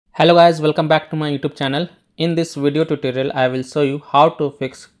Hello guys, welcome back to my YouTube channel. In this video tutorial, I will show you how to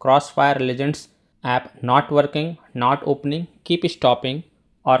fix Crossfire Legends app not working, not opening, keep stopping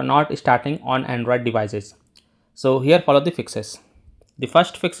or not starting on Android devices. So here follow the fixes. The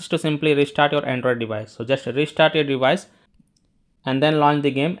first fix is to simply restart your Android device. So just restart your device and then launch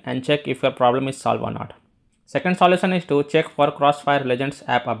the game and check if your problem is solved or not. Second solution is to check for Crossfire Legends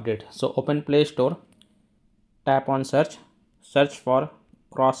app update. So open Play Store, tap on search for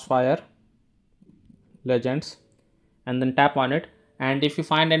Crossfire Legends and then tap on it, and if you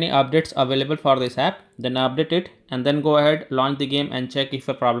find any updates available for this app, then update it and then go ahead, launch the game and check if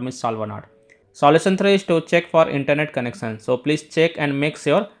a problem is solved or not. Solution 3 is to check for internet connection. So please check and make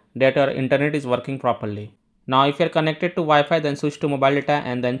sure that your internet is working properly. Now if you are connected to Wi-Fi, then switch to mobile data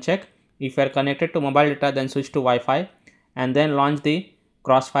and then check. If you are connected to mobile data, then switch to Wi-Fi and then launch the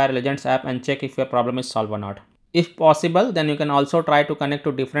Crossfire Legends app and check if your problem is solved or not. If possible, then you can also try to connect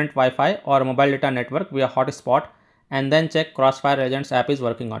to different Wi-Fi or mobile data network via hotspot and then check Crossfire Legends app is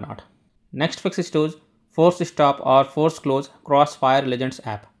working or not. Next fix is to force stop or force close Crossfire Legends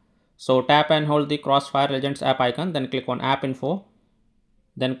app. So tap and hold the Crossfire Legends app icon, then click on app info,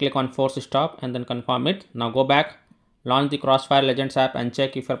 then click on force stop and then confirm it. Now go back, launch the Crossfire Legends app and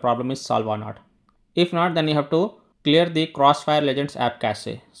check if your problem is solved or not. If not, then you have to clear the Crossfire Legends app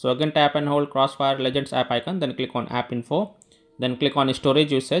cache. So again tap and hold Crossfire Legends app icon, then click on app info, then click on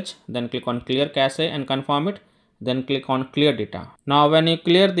storage usage, then click on clear cache and confirm it, then click on clear data. Now when you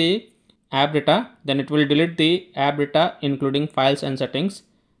clear the app data, then it will delete the app data including files and settings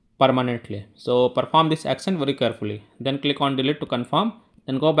permanently. So perform this action very carefully, then click on delete to confirm,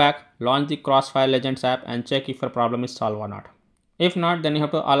 then go back, launch the Crossfire Legends app and check if your problem is solved or not. If not, then you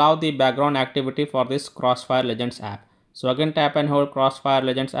have to allow the background activity for this Crossfire Legends app. So again tap and hold Crossfire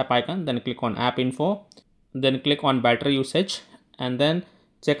Legends app icon, then click on app info, then click on battery usage and then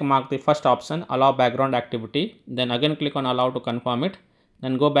check mark the first option, allow background activity, then again click on allow to confirm it,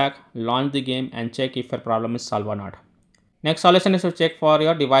 then go back, launch the game and check if your problem is solved or not. Next solution is to check for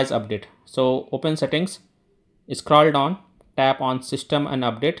your device update. So open settings, scroll down, tap on system and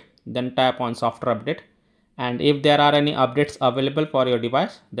update, then tap on software update. And if there are any updates available for your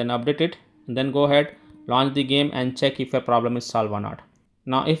device, then update it and then go ahead, launch the game and check if your problem is solved or not.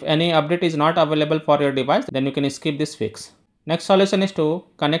 Now if any update is not available for your device, then you can skip this fix. Next solution is to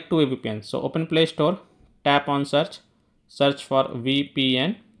connect to a VPN. So open Play Store, tap on search for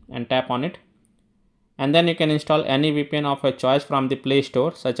VPN and tap on it, and then you can install any VPN of your choice from the Play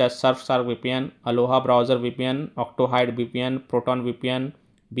Store such as Surfshark VPN, Aloha Browser VPN, Octohide VPN, Proton VPN,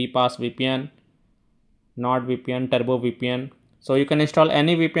 BPass VPN, NordVPN, Turbo VPN. So you can install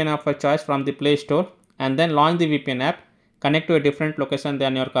any VPN of your choice from the Play Store and then launch the VPN app, connect to a different location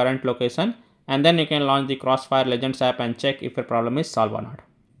than your current location, and then you can launch the Crossfire Legends app and check if your problem is solved or not.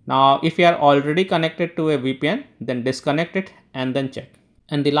 Now if you are already connected to a VPN, then disconnect it and then check.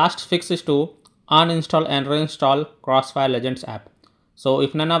 And the last fix is to uninstall and reinstall Crossfire Legends app. So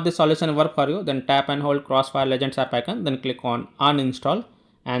if none of the solution work for you, then tap and hold Crossfire Legends app icon, then click on uninstall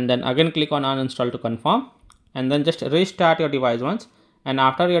and then again click on uninstall to confirm, and then just restart your device once, and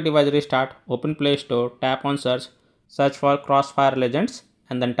after your device restart, open Play Store, tap on search for Crossfire Legends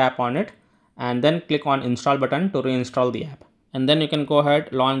and then tap on it and then click on install button to reinstall the app, and then you can go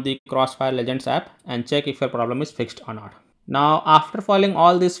ahead, launch the Crossfire Legends app and check if your problem is fixed or not. Now after following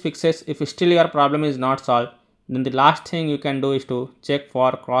all these fixes, if still your problem is not solved, then the last thing you can do is to check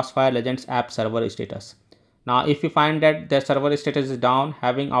for Crossfire Legends app server status. Now if you find that their server status is down,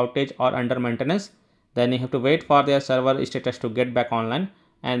 having outage or under maintenance, then you have to wait for their server status to get back online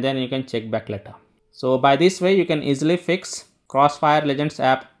and then you can check back later. So by this way you can easily fix Crossfire Legends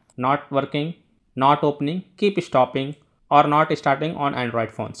app not working, not opening, keep stopping or not starting on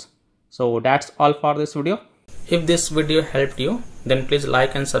Android phones. So that's all for this video. If this video helped you, then please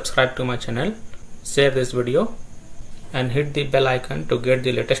like and subscribe to my channel, share this video and hit the bell icon to get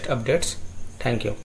the latest updates. Thank you.